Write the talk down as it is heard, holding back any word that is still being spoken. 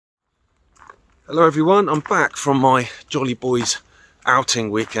Hello everyone, I'm back from my Jolly Boys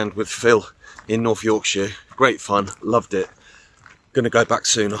outing weekend with Phil in North Yorkshire. Great fun, loved it. Gonna go back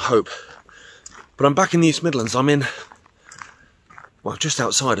soon, I hope. But I'm back in the East Midlands. I'm in, well, just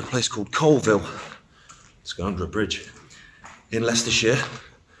outside a place called Coalville. Let's go under a bridge. In Leicestershire.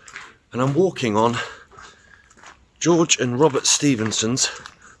 And I'm walking on George and Robert Stevenson's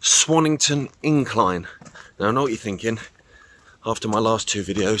Swannington Incline. Now I know what you're thinking, after my last two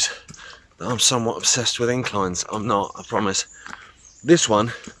videos, that I'm somewhat obsessed with inclines. I'm not, I promise. This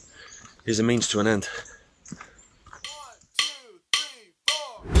one is a means to an end.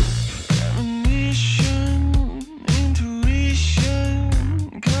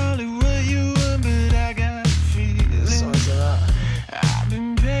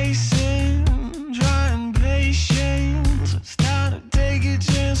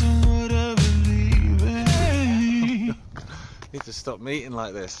 Need to stop meeting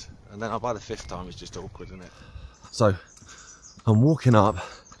like this, and then by the fifth time it's just awkward, isn't it? So I'm walking up.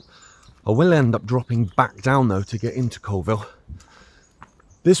 I will end up dropping back down though to get into Coalville.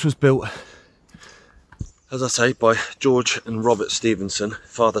 This was built, as I say, by George and Robert Stevenson,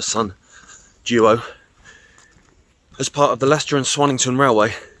 father-son duo, as part of the Leicester and Swannington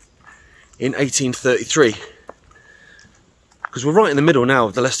Railway in 1833. Because we're right in the middle now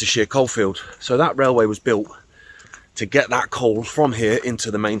of the Leicestershire coalfield, so that railway was built to get that coal from here into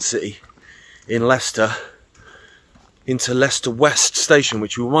the main city in Leicester, into Leicester West Station,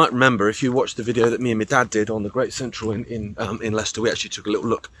 which you might remember if you watched the video that me and my dad did on the Great Central in Leicester. We actually took a little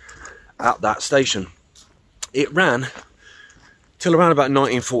look at that station. It ran till around about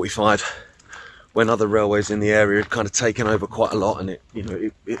 1945, when other railways in the area had kind of taken over quite a lot, and it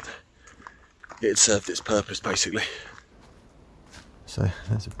served its purpose basically. So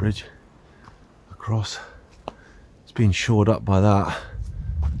there's a bridge across. It's been shored up by that.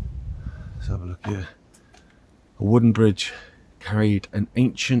 Let's have a look here. A wooden bridge carried an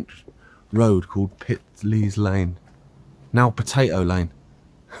ancient road called Pitley's Lane, now Potato Lane.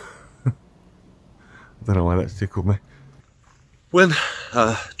 I don't know why that's tickled me. When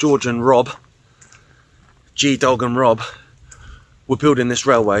George and Rob, G-Dog and Rob, were building this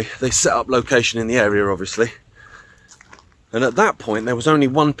railway, they set up location in the area, obviously. And at that point, there was only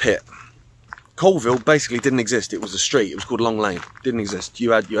one pit. Coalville basically didn't exist. It was a street. It was called Long Lane. Didn't exist.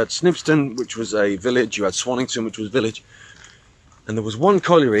 You had Snibston, which was a village. You had Swannington, which was a village. And there was one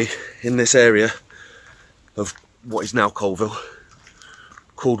colliery in this area of what is now Coalville,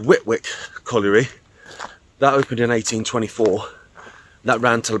 called Whitwick Colliery. That opened in 1824. That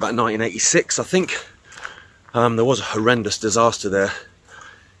ran till about 1986, I think. There was a horrendous disaster there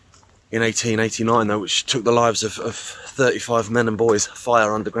in 1889, though, which took the lives of 35 men and boys.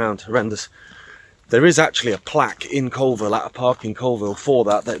 Fire underground, horrendous. There is actually a plaque in Coalville, at a park in Coalville, for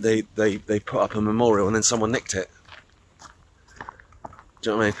that they put up a memorial, and then someone nicked it. Do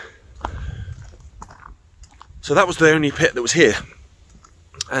you know what I mean? So that was the only pit that was here.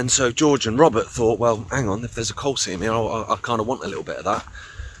 And so George and Robert thought, well, hang on, if there's a coal seam here, I kind of want a little bit of that.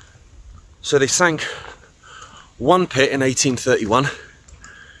 So they sank one pit in 1831.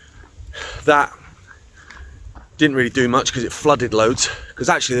 That didn't really do much because it flooded loads, because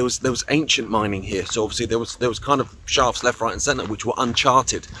actually there was ancient mining here, so obviously there was kind of shafts left, right and centre which were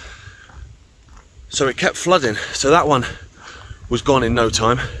uncharted, so it kept flooding. So that one was gone in no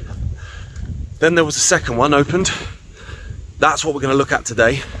time. Then there was a second one opened. That's what we're going to look at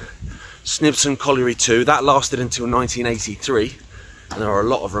today, Snibston Colliery 2. That lasted until 1983, and there are a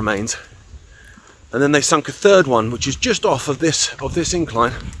lot of remains. And then they sunk a third one, which is just off of this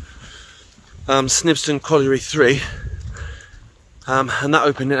incline, Snibston Colliery 3, and that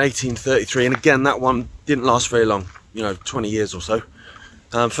opened in 1833, and again that one didn't last very long, 20 years or so,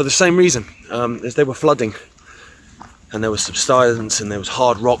 for the same reason, as they were flooding, and there was subsidence and there was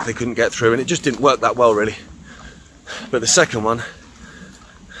hard rock they couldn't get through, and it just didn't work that well really. But the second one,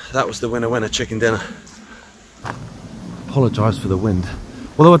 that was the winner chicken dinner. Apologise for the wind,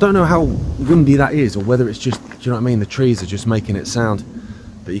 although I don't know how windy that is, or whether it's just, do you know what I mean, the trees are just making it sound.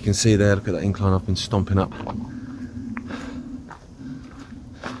 But you can see there, look at that incline I've been stomping up.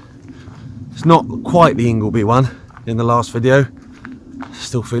 It's not quite the Ingleby one in the last video.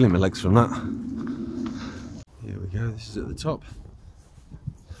 Still feeling my legs from that. Here we go, this is at the top.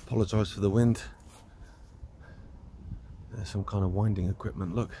 Apologise for the wind. There's some kind of winding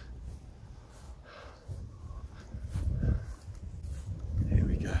equipment, look. Here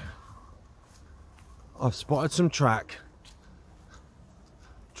we go. I've spotted some track.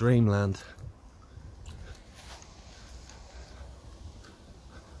 Dreamland.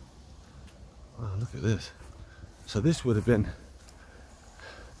 Wow, look at this. So this would have been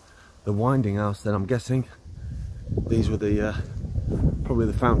the winding house, then I'm guessing these were the probably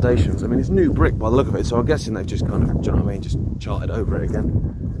the foundations. I mean, it's new brick by the look of it, so I'm guessing they've just kind of, do you know what I mean, just charted over it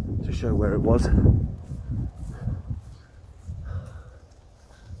again to show where it was.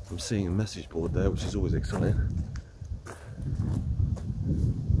 I'm seeing a message board there, which is always exciting.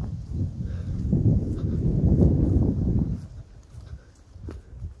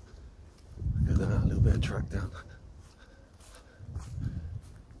 Look at that, a little bit of track down.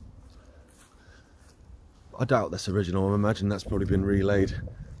 I doubt that's original. I imagine that's probably been relaid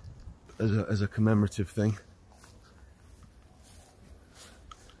as a commemorative thing.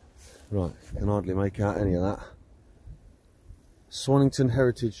 Right, can hardly make out any of that. Swannington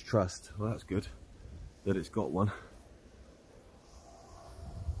Heritage Trust. Well, that's good that it's got one.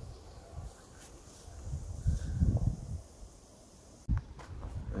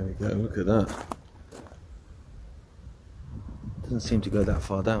 There we go, look at that. Doesn't seem to go that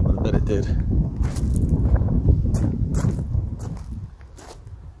far down, but I bet it did.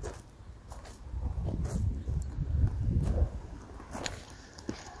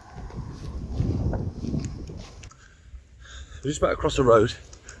 We're just about across the road,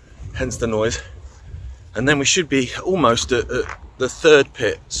 hence the noise, and then we should be almost at the third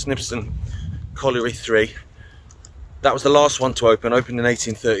pit, Snibston Colliery 3. That was the last one to open, opened in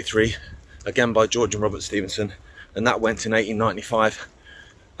 1833, again by George and Robert Stevenson, and that went in 1895.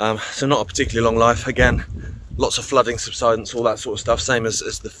 So not a particularly long life. Again, lots of flooding, subsidence, all that sort of stuff, same as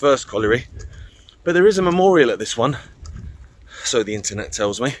the first colliery. But there is a memorial at this one, so the internet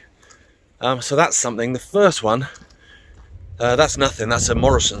tells me. So that's something. The first one, that's nothing, that's a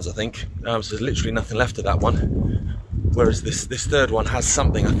Morrison's, I think. So there's literally nothing left of that one. Whereas this third one has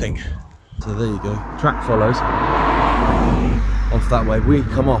something, I think. So there you go, track follows off that way. We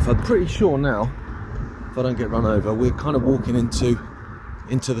come off, I'm pretty sure now, if I don't get run over, we're kind of walking into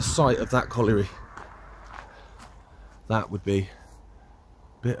the site of that colliery. That would be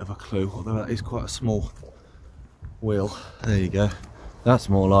a bit of a clue, although that is quite a small wheel. There you go, that's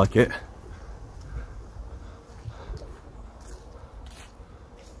more like it.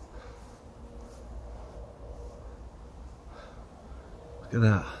 Look at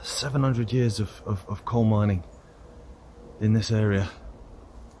that, 700 years of coal mining in this area.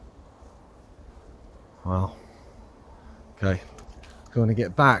 Wow. Okay, going to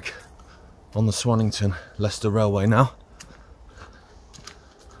get back on the Swannington Leicester Railway now,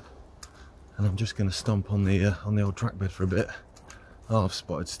 and I'm just going to stomp on the old track bed for a bit. Oh, I've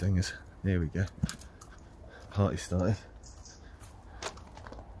spotted stingers. Here we go. Party started.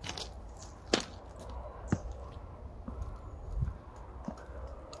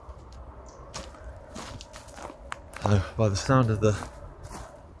 By the sound of the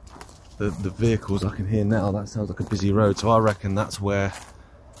vehicles I can hear now, that sounds like a busy road, so I reckon that's where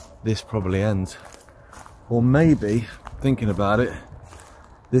this probably ends. Or maybe, thinking about it,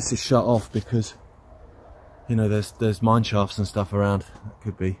 this is shut off because, you know, there's mine shafts and stuff around. That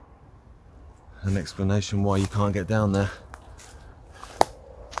could be an explanation why you can't get down there.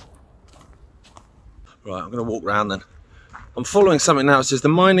 Right, I'm going to walk round then. I'm following something now. It says the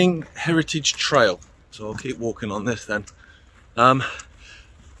Mining Heritage Trail. So I'll keep walking on this then.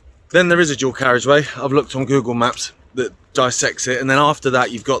 Then there is a dual carriageway. I've looked on Google Maps that dissects it, and then after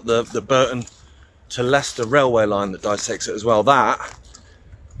that you've got the Burton to Leicester railway line that dissects it as well. That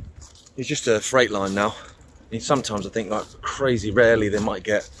is just a freight line now. And sometimes I think, like, crazy rarely they might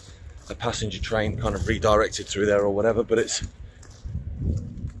get a passenger train kind of redirected through there or whatever, but it's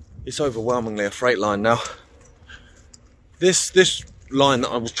overwhelmingly a freight line now. This line that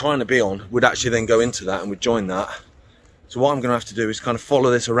I was trying to be on would actually then go into that and would join that. So what I'm going to have to do is kind of follow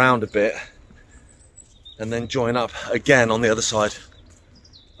this around a bit and then join up again on the other side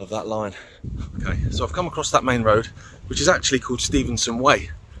of that line. Okay, so I've come across that main road, which is actually called Stevenson Way,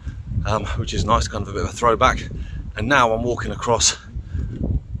 which is nice, kind of a bit of a throwback. And now I'm walking across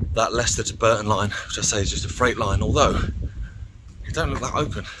that Leicester to Burton line, which I say is just a freight line, although it don't look that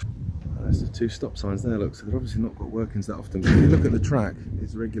open. There's the two stop signs there, look, so they've obviously not got workings that often, but if you look at the track,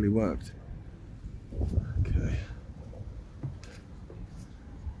 it's regularly worked. Okay.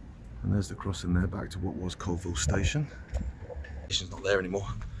 And there's the crossing there back to what was Coalville station. The station's not there anymore.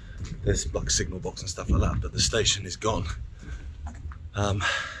 There's like a signal box and stuff like that, but the station is gone.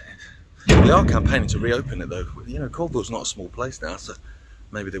 They are campaigning to reopen it though. You know, Coalville's not a small place now, so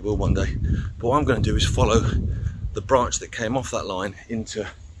maybe they will one day. But what I'm going to do is follow the branch that came off that line into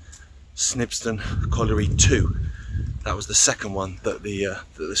Snibston Colliery 2. That was the second one that the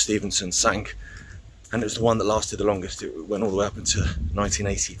Stevenson sank, and it was the one that lasted the longest. It went all the way up into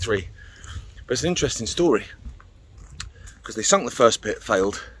 1983. But it's an interesting story because they sunk the first pit,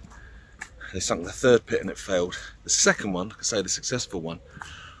 failed, They sunk the third pit and it failed. The second one, like I say, the successful one,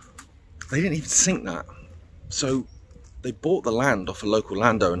 they didn't even sink that. So they bought the land off a local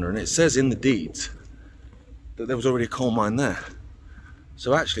landowner, and it says in the deeds that there was already a coal mine there.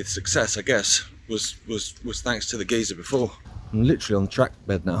 So actually the success, I guess, was thanks to the geezer before. I'm literally on the track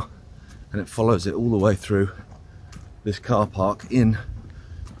bed now, and it follows it all the way through this car park in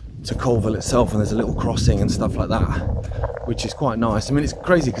to Coalville itself, and there's a little crossing and stuff like that, which is quite nice. I mean, it's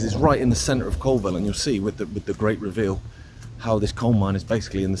crazy because it's right in the centre of Coalville, and you'll see with the great reveal how this coal mine is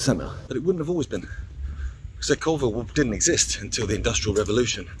basically in the centre. But it wouldn't have always been, because Coalville didn't exist until the Industrial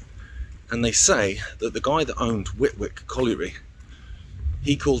Revolution. And they say that the guy that owned Whitwick Colliery,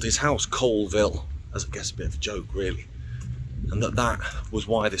 he called his house Coalville, as I guess a bit of a joke really, and that was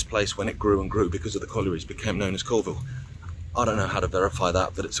why this place, when it grew and grew because of the collieries, became known as Coalville. I don't know how to verify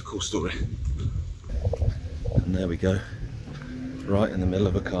that, but it's a cool story. And there we go, right in the middle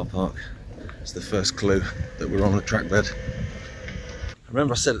of a car park. It's the first clue that we're on a track bed.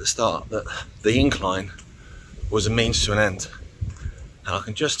 Remember I said at the start that the incline was a means to an end, and I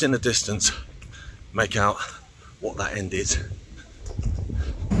can just in the distance make out what that end is.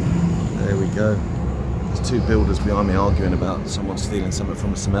 There we go. There's two builders behind me arguing about someone stealing something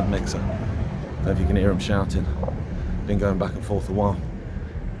from a cement mixer. I don't know if you can hear them shouting. Been going back and forth a while.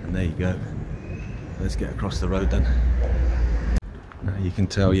 And there you go. Let's get across the road then. Now you can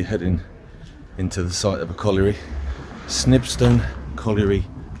tell you're heading into the site of a colliery. Snibston Colliery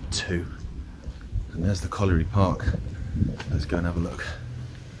 2. And there's the colliery park. Let's go and have a look.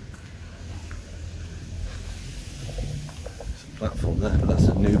 There's a platform there, but that's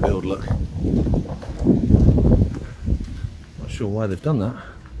a new build look. Not sure why they've done that.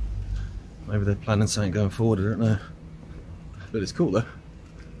 Maybe they're planning something going forward, I don't know. But it's cool though.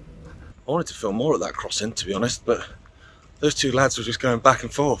 I wanted to film more at that crossing, to be honest, but those two lads were just going back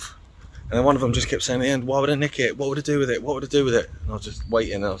and forth. And then one of them just kept saying at the end, why would I nick it? What would I do with it? What would I do with it? And I was just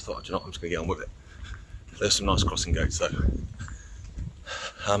waiting, and I thought, you know what, I'm just going to get on with it. There's some nice crossing gates though.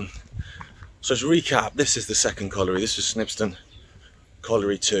 So to recap, this is the second colliery. This is Snibston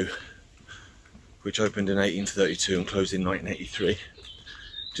Colliery 2, which opened in 1832 and closed in 1983.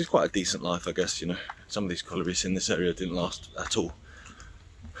 Which is quite a decent life, I guess, you know. Some of these collieries in this area didn't last at all.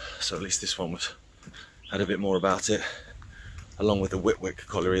 So at least this one had a bit more about it. Along with the Whitwick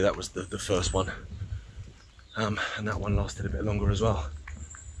Colliery, that was the first one. And that one lasted a bit longer as well.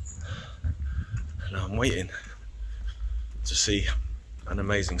 Now I'm waiting to see an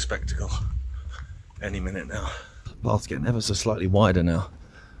amazing spectacle any minute now. The path's getting ever so slightly wider now,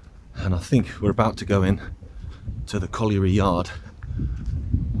 and I think we're about to go in to the colliery yard.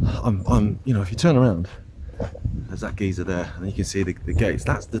 You know, if you turn around, there's that geezer there, and you can see the gates.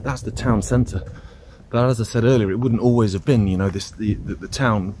 That's the town centre. But as I said earlier, it wouldn't always have been. You know, the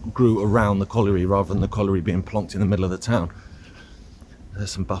town grew around the colliery rather than the colliery being plonked in the middle of the town.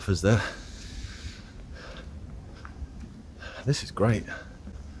 There's some buffers there. This is great.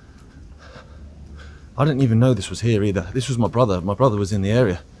 I didn't even know this was here either. This was my brother. My brother was in the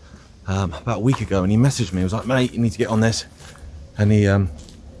area about a week ago, and he messaged me. He was like, mate, you need to get on this. And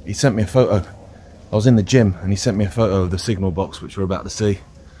he sent me a photo. I was in the gym, and he sent me a photo of the signal box, which we're about to see.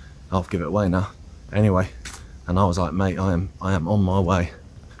 I'll give it away now. Anyway, and I was like, mate, I am on my way.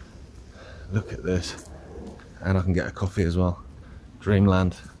 Look at this. And I can get a coffee as well.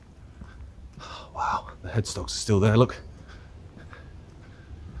 Dreamland. Oh, wow, the headstocks are still there, look.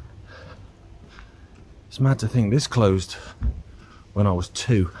 It's mad to think this closed when I was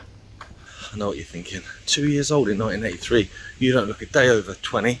 2. I know what you're thinking. 2 years old in 1983. You don't look a day over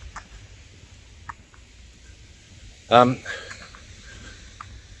 20. But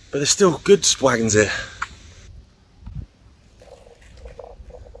there's still good wagons here.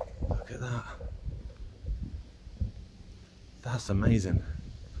 Look at that. That's amazing.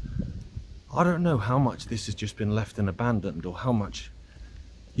 I don't know how much this has just been left and abandoned, or how much,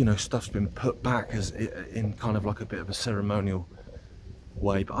 you know, stuff's been put back as in kind of like a bit of a ceremonial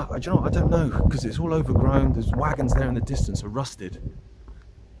way. But do you know what? I don't know, because it's all overgrown. There's wagons there in the distance are rusted.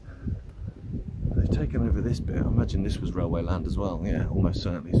 They've taken over this bit. I imagine this was railway land as well. Yeah, almost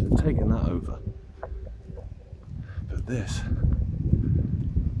certainly. So they've taken that over. But this,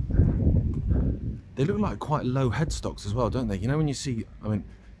 they look like quite low headstocks as well, don't they? You know, when you see, I mean,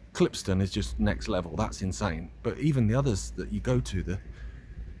 Clipston is just next level. That's insane. But even the others that you go to,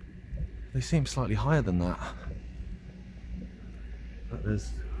 they seem slightly higher than that. But there's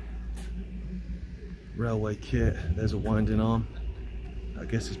railway kit. There's a winding arm. I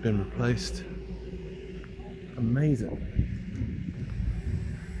guess it's been replaced. Amazing.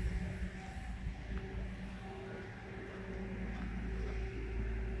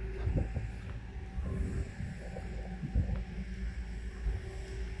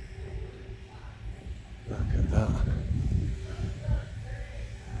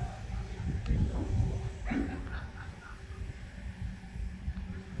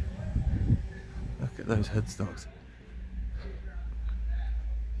 those headstocks.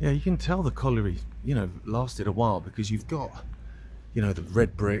 Yeah, you can tell the colliery, you know, lasted a while because you've got, you know, the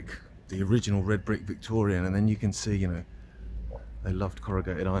red brick, the original red brick Victorian, and then you can see, you know, they loved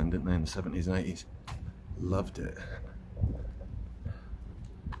corrugated iron, didn't they, in the 70s and 80s? Loved it.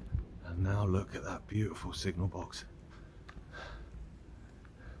 And now look at that beautiful signal box.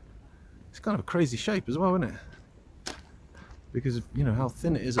 It's kind of a crazy shape as well, isn't it? Because of, you know, how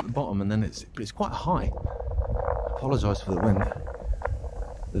thin it is at the bottom, and then it's quite high. Apologise for the wind.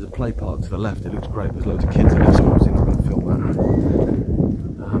 There's a play park to the left, it looks great, there's loads of kids in it, so obviously not going to film that.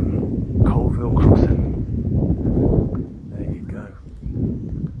 Coalville crossing. There you go.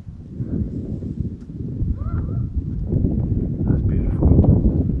 That's beautiful.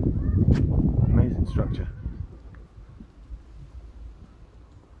 Amazing structure.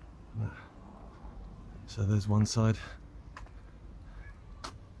 So there's one side,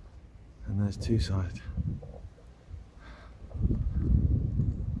 and there's two sides.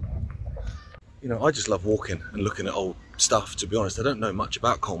 You know, I just love walking and looking at old stuff, to be honest. I don't know much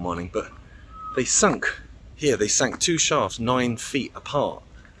about coal mining, but they sunk here, they sank 2 shafts 9 feet apart,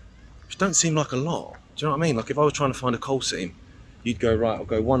 which don't seem like a lot. Do you know what I mean? Like if I was trying to find a coal seam, you'd go, right, I'll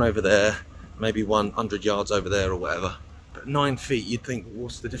go one over there, maybe 100 yards over there or whatever. But 9 feet, you'd think,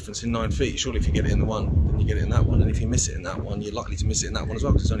 what's the difference in 9 feet? Surely if you get it in the one, then you get it in that one. And if you miss it in that one, you're likely to miss it in that one as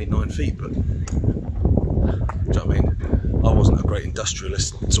well, because it's only 9 feet. But, do you know what I mean? I wasn't a great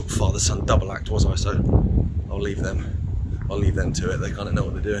industrialist, sort of father-son double act, was I? So I'll leave them to it. They kind of know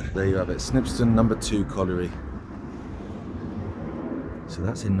what they're doing. There you have it, Snibston number 2 colliery. So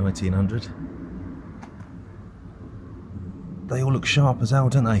that's in 1900. They all look sharp as hell,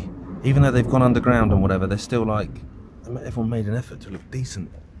 don't they? Even though they've gone underground and whatever, they're still like, everyone made an effort to look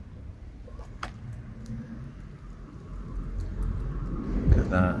decent. Look at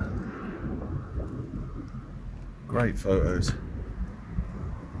that. Great photos.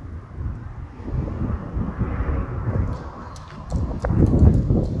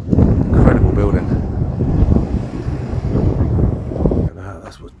 Incredible building. Look at that,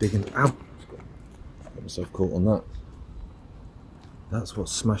 that's what's digging. Ow! Got myself caught on that. That's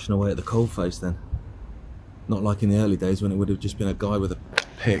what's smashing away at the coal face then. Not like in the early days when it would have just been a guy with a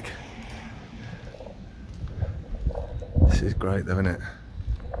pick. This is great though, isn't it?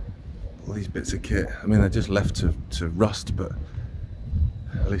 All these bits of kit. I mean, they're just left to rust, but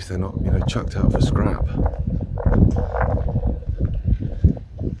at least they're not, you know, chucked out for scrap.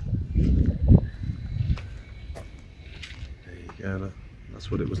 There you go, look. That's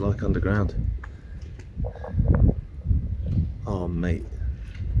what it was like underground. Oh, mate.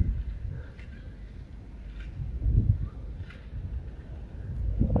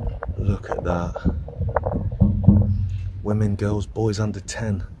 Look at that. Women, girls, boys under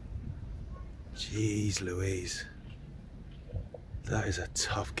 10. Jeez Louise. That is a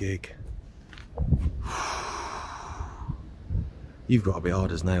tough gig. You've got to be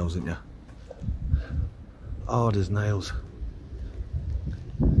hard as nails, haven't you? Hard as nails.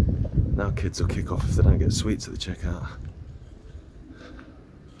 Now kids will kick off if they don't get sweets at the checkout.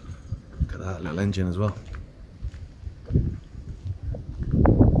 Look at that little engine as well.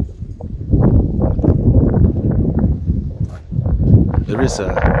 There is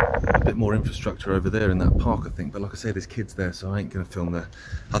a bit more infrastructure over there in that park, I think, but like I say, there's kids there, so I ain't going to film there.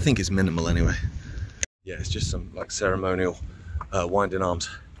 I think it's minimal anyway. Yeah, it's just some like ceremonial winding arms.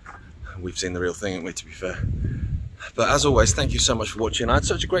 We've seen the real thing, haven't we, to be fair. But as always, thank you so much for watching. I had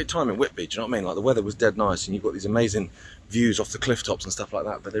such a great time in Whitby, do you know what I mean? Like the weather was dead nice and you've got these amazing views off the cliff tops and stuff like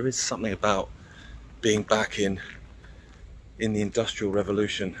that, but there is something about being back in the Industrial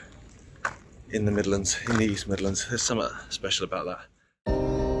Revolution in the Midlands, in the East Midlands. There's something special about that.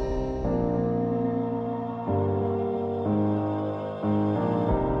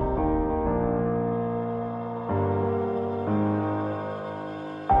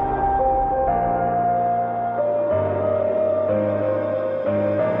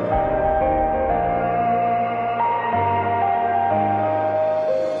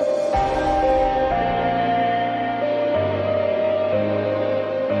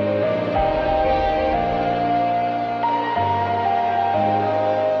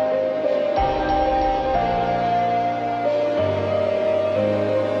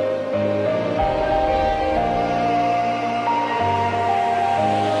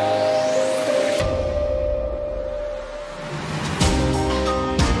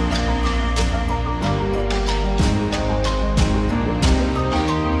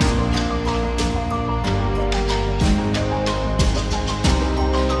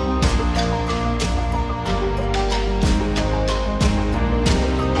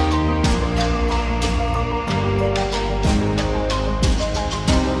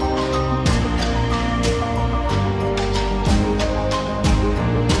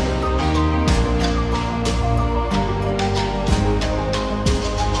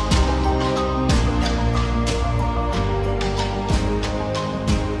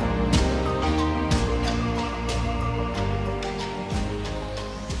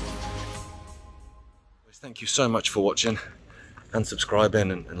 thank you so much for watching and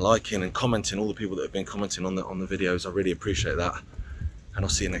subscribing and liking and commenting, all the people that have been commenting on the videos. I really appreciate that, and I'll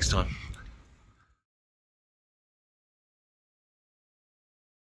see you next time.